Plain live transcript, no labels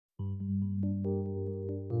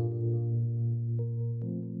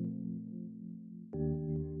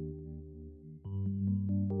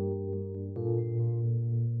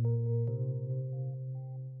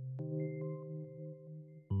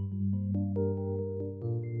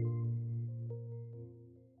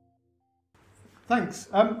Thanks.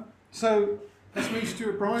 So that's me,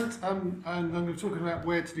 Stewart, Bryant, and I'm going to be talking about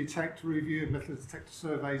where to detect, review and metal detector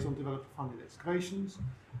surveys on developer-funded excavations.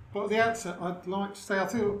 But at the outset, I'd like to say I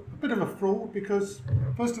feel a bit of a fraud because,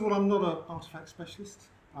 first of all, I'm not an artefact specialist.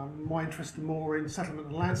 My interest is more in settlement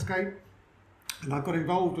and landscape, and I got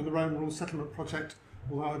involved in the Roman Rule settlement project,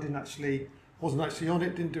 although I wasn't actually on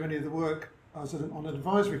it, didn't do any of the work. I was on an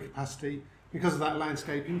advisory capacity because of that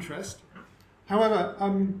landscape interest. However,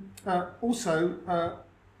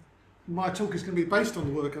 my talk is going to be based on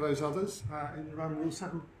the work of those others in the Roman Rule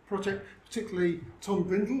settlement project, particularly Tom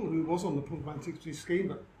Brindle, who was on the Pool of Antiquity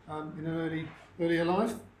scheme in an earlier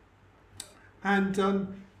life.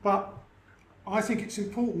 But I think it's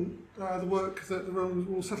important, the work that the Roman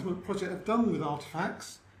Rule settlement project have done with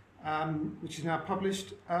artefacts, which is now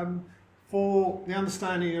published, for the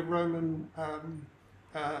understanding of Roman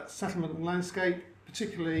settlement and landscape,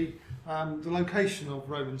 particularly the location of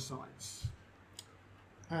Roman sites.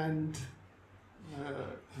 And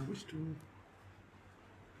I wish to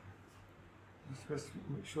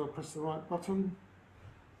make sure I press the right button.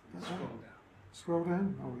 Scroll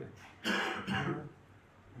down. Oh, yeah.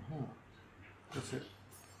 That's it.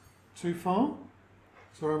 Too far?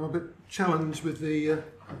 Sorry, I'm a bit challenged with the.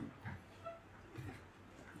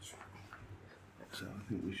 So I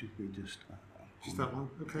think we should be just that one.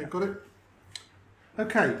 Okay, got it.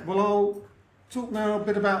 Okay, well, I'll talk now a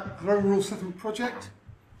bit about the Roman Rule settlement project.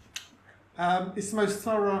 It's the most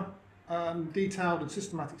thorough, detailed and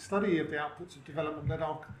systematic study of the outputs of development-led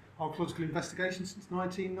archaeological investigation since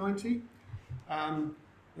 1990.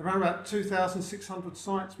 Around about 2,600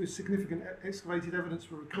 sites with significant excavated evidence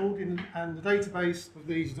were recorded, and the database of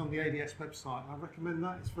these is on the ADS website. I recommend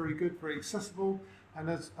that. It's very good, very accessible, and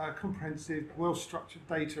has comprehensive, well-structured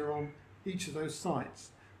data on each of those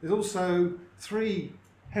sites. There's also 3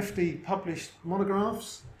 hefty published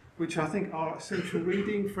monographs, which I think are essential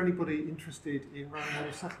reading for anybody interested in Roman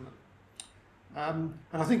Rule settlement. And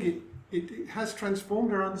I think it has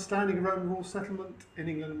transformed our understanding of Roman Rule settlement in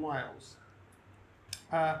England and Wales.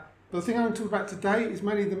 But the thing I'm going to talk about today is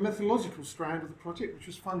mainly the methodological strand of the project, which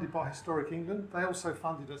was funded by Historic England. They also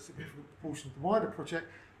funded a significant proportion of the wider project,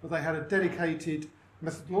 but they had a dedicated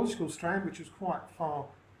methodological strand, which was quite far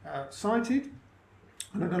sighted.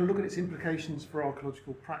 And I'm going to look at its implications for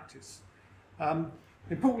archaeological practice.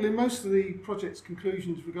 Importantly, most of the project's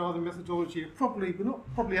conclusions regarding methodology are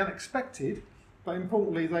probably unexpected, but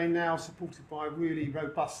importantly, they're now supported by really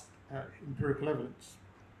robust empirical evidence.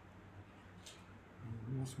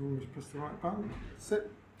 Just remember to press the right button. That's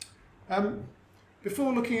it.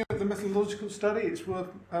 Before looking at the methodological study, it's worth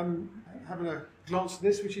having a glance at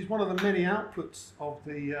this, which is one of the many outputs of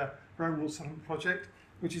the Roman Rule settlement project,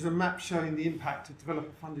 which is a map showing the impact of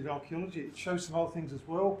developer-funded archaeology. It shows some other things as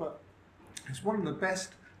well, but it's one of the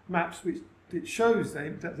best maps which it shows the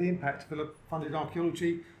impact of developer-funded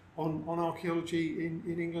archaeology on archaeology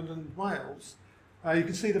in England and Wales. You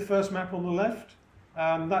can see the first map on the left.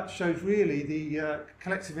 That shows really the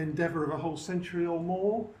collective endeavour of a whole century or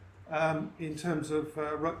more in terms of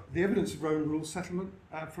the evidence of Roman Rule settlement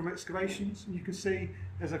from excavations. And you can see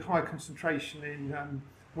there's a high concentration in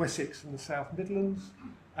Wessex and the South Midlands,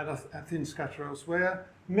 and a thin scatter elsewhere.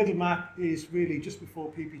 The middle map is really just before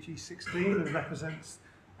PPG 16 and represents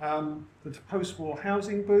the post-war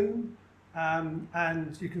housing boom.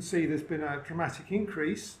 And you can see there's been a dramatic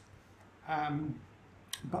increase,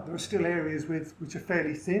 but there are still areas which are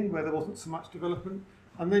fairly thin where there wasn't so much development.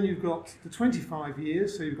 And then you've got the 25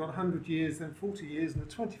 years, so you've got 100 years, then 40 years, and the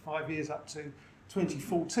 25 years up to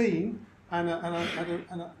 2014, and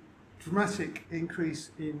a dramatic increase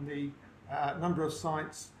in the number of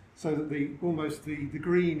sites, so that almost the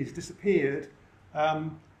green is disappeared,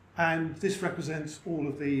 and this represents all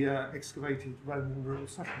of the excavated Roman Rule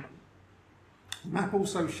settlement. The map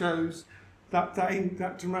also shows that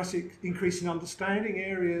dramatic increase in understanding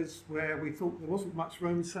areas where we thought there wasn't much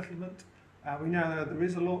Roman settlement. We now know there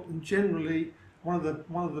is a lot, and generally one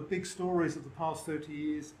of the big stories of the past 30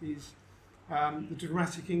 years is the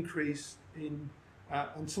dramatic increase in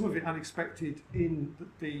and some of it unexpected in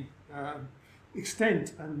the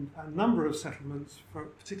extent and number of settlements, for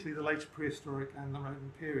particularly the later prehistoric and the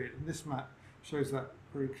Roman period. And this map shows that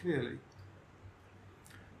very clearly.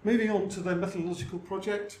 Moving on to the methodological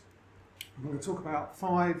project, I'm going to talk about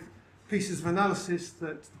 5 pieces of analysis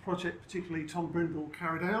that the project, particularly Tom Brindle,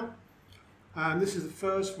 carried out. And this is the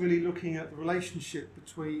first really looking at the relationship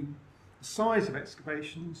between the size of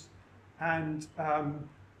excavations and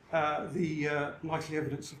the likely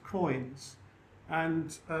evidence of coins. And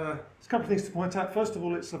there's a couple of things to point out. First of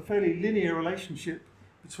all, it's a fairly linear relationship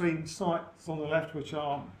between sites on the left, which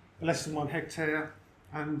are less than 1 hectare,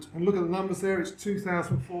 And look at the numbers there, it's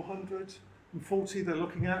 2,440 they're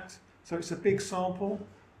looking at, so it's a big sample.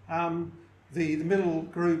 The middle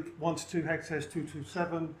group, 1 to 2 hectares,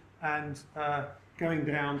 227, and going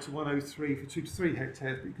down to 103 for 2 to 3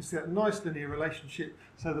 hectares. But you can see that nice linear relationship.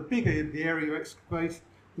 So the bigger the area you excavate,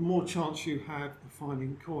 the more chance you have of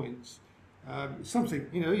finding coins. It's something,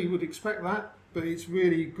 you know, you would expect that, but it's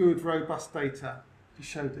really good, robust data to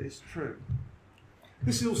show that it's true.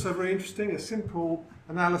 This is also very interesting, a simple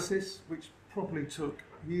analysis, which probably took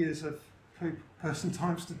years of person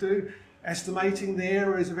times to do, estimating the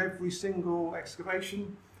areas of every single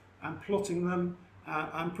excavation and plotting them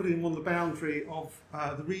and putting them on the boundary of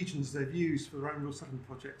the regions they've used for the Roman Rural Settlement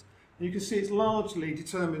Project. And you can see it's largely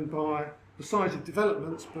determined by the size of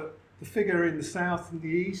developments, but the figure in the south and the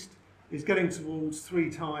east is getting towards 3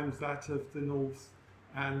 times that of the north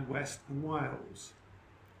and west and Wales.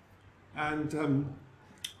 And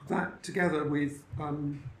that, together with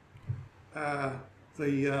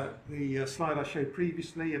the slide I showed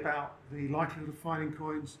previously about the likelihood of finding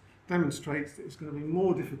coins, demonstrates that it's going to be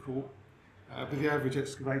more difficult with the average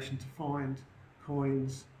excavation to find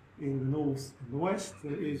coins in the north and the west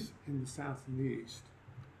than it is in the south and the east.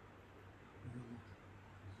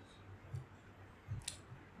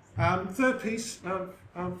 Third piece of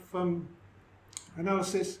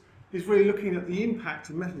analysis is really looking at the impact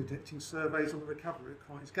of metal detecting surveys on the recovery of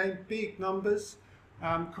coins. Again, big numbers.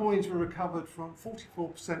 Coins were recovered from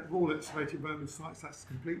 44% of all excavated Roman sites. That's the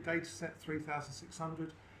complete data set,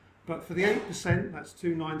 3,600. But for the 8%, that's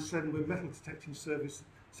 297, with metal detecting surveys,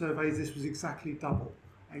 this was exactly double,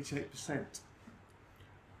 88%.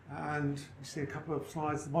 And you see a couple of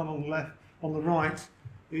slides. The one on the left, on the right,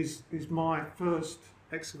 is my first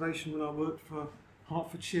excavation when I worked for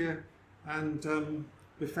Hertfordshire, and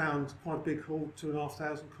we found quite a big haul,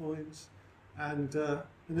 2,500 coins, and an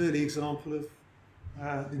early example of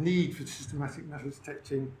the need for systematic metal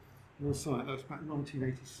detecting on the site. That was back in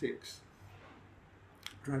 1986,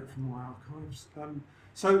 dragged from my archives.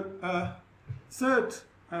 Third,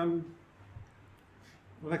 the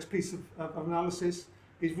next piece of analysis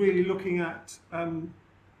is really looking at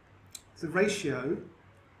the ratio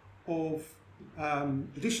of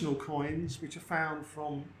additional coins which are found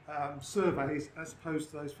from surveys as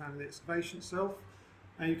opposed to those found in the excavation itself.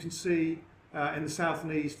 And you can see in the south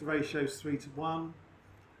and east the ratio is 3 to 1,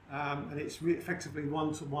 and it's effectively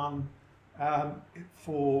 1 to 1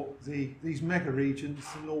 for these mega regions,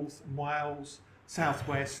 the north and Wales,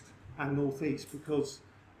 southwest and northeast, because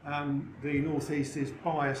the northeast is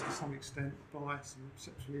biased to some extent by some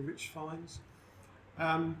exceptionally rich finds.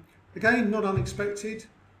 Again, not unexpected.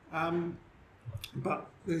 But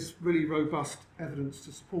there's really robust evidence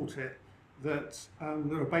to support it that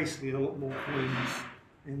there are basically a lot more coins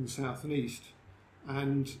in the south and east.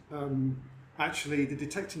 And actually the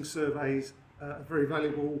detecting surveys are very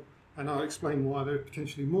valuable, and I'll explain why they're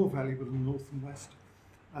potentially more valuable in the north and west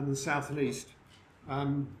and the south and east.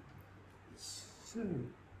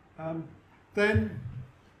 Then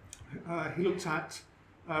he looked at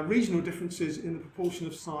regional differences in the proportion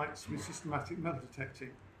of sites with systematic metal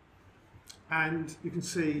detecting. And you can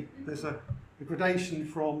see there's a gradation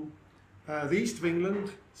from the east of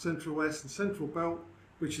England, central west and central belt,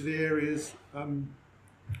 which are the areas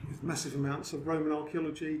with massive amounts of Roman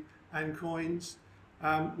archaeology and coins,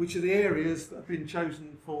 which are the areas that have been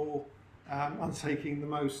chosen for undertaking the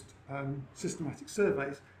most systematic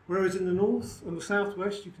surveys. Whereas in the north and the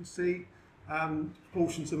southwest, you can see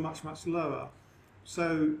proportions are much, much lower.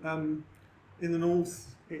 So in the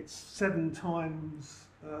north, it's 7 times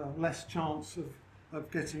less chance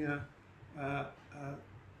of getting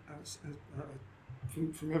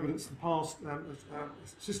from evidence in the past a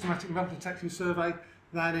systematic metal detecting survey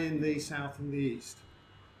than in the south and the east.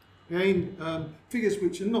 Again, figures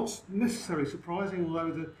which are not necessarily surprising,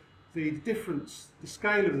 although the difference, the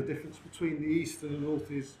scale of the difference between the east and the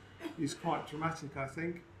north is quite dramatic, I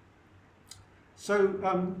think.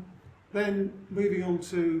 So then moving on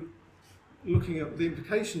to looking at the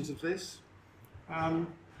implications of this. The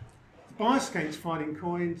bias against finding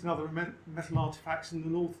coins and other metal artefacts in the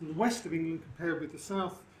north and the west of England compared with the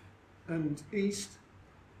south and east.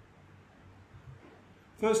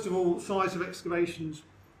 First of all, the size of excavations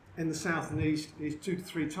in the south and east is 2 to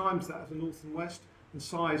 3 times that of the north and west, and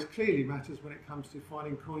size clearly matters when it comes to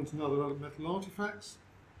finding coins and other metal artefacts.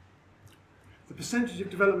 The percentage of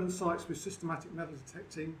development sites with systematic metal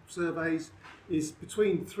detecting surveys is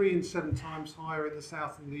between 3 and 7 times higher in the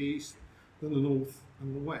south and the east than the north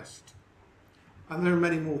and the west. And there are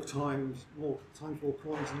many more times more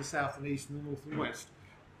coins in the south and east than the north and west.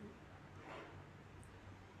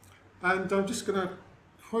 And I'm just going to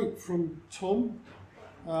quote from Tom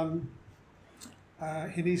in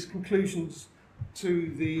his conclusions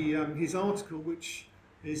to the his article, which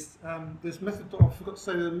is there's I forgot to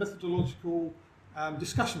say the methodological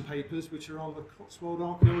discussion papers, which are on the Cotswold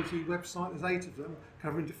Archaeology website. There's 8 of them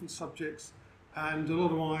covering different subjects, and a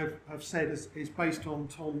lot of what I've said is based on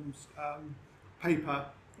Tom's paper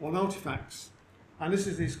on artefacts. And this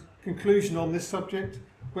is his conclusion on this subject: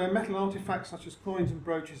 where metal artefacts such as coins and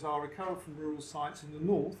brooches are recovered from rural sites in the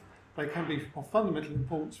north, they can be of fundamental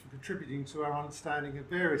importance for contributing to our understanding of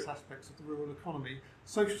various aspects of the rural economy,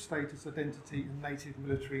 social status, identity and native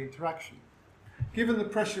military interaction. Given the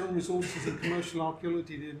pressure on resources in commercial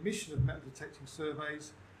archaeology, the admission of metal detecting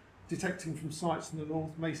surveys detecting from sites in the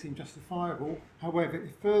north may seem justifiable. However,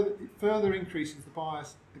 it further increases the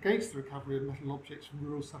bias against the recovery of metal objects from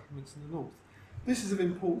rural settlements in the north. This is of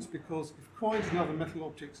importance because if coins and other metal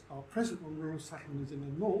objects are present on rural settlements in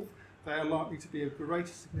the north, they are likely to be of greater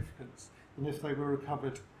significance than if they were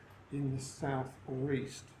recovered in the south or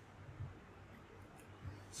east.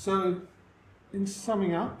 So, in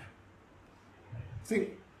summing up, I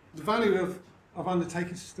think the value of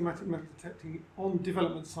undertaking systematic metal detecting on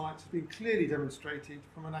development sites has been clearly demonstrated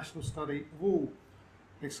from a national study of all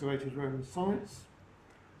excavated Roman sites.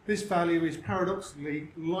 This value is paradoxically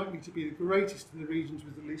likely to be the greatest in the regions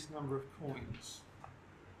with the least number of coins.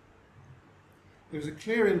 There is a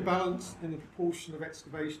clear imbalance in the proportion of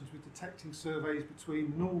excavations with detecting surveys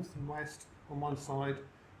between north and west on one side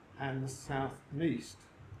and the south and east.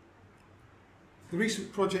 The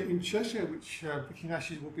recent project in Cheshire, which Vicky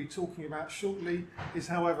Nash will be talking about shortly, is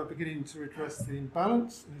however beginning to address the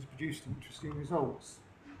imbalance and has produced interesting results.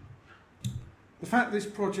 The fact this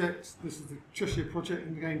is the Cheshire project,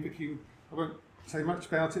 and again Vicky, I won't say much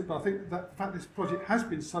about it, but I think that the fact this project has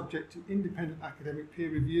been subject to independent academic peer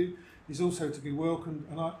review is also to be welcomed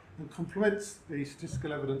and complements the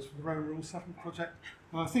statistical evidence from the Roman Rural Settlement Project.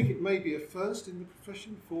 And I think it may be a first in the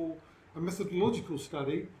profession for a methodological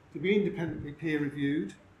study to be independently peer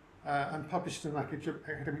reviewed and published in an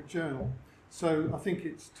academic journal. So I think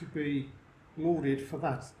it's to be lauded for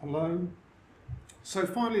that alone. So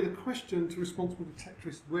finally, the question to responsible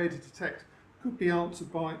detectorists where to detect could be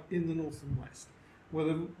answered by in the north and west, where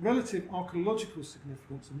the relative archaeological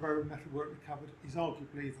significance of Roman metalwork recovered is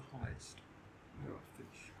arguably the highest. There I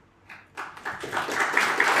finish.